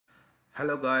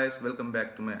Hello guys, welcome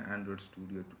back to my Android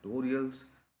Studio tutorials.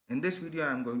 In this video,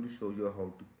 I'm going to show you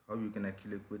how you can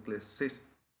actually quickly switch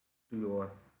to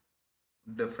your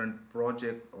different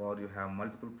project, or you have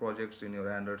multiple projects in your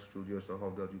Android Studio. So how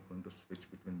are you going to switch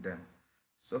between them?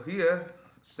 So here,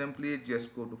 simply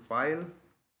just go to File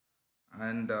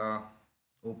and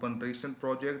open recent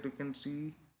project. You can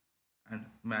see and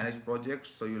manage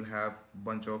projects, so you'll have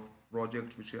bunch of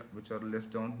projects which are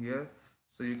listed down here.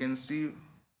 So you can see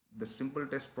the simple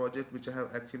test project which I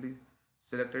have actually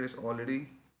selected is already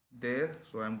there.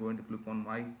 So I'm going to click on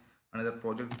my another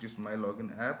project, which is my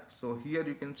login app. So here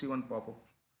you can see one pop-up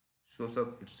shows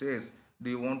up. It says, do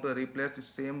you want to replace the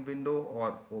same window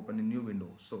or open a new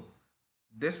window? So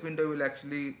this window will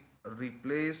actually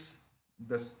replace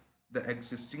this the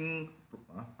existing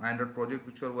Android project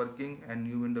which you are working, and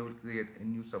new window will create a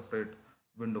new separate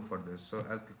window for this. So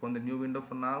I'll click on the new window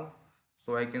for now,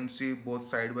 so I can see both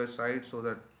side by side, so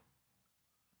that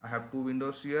I have two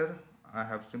windows here. I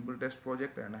have simple test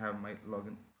project and I have my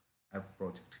login app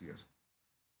project here.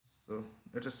 So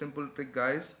it's a simple trick,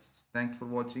 guys. Thanks for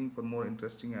watching. For more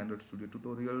interesting Android Studio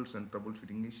tutorials and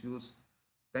troubleshooting issues,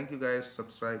 thank you guys.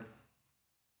 Subscribe.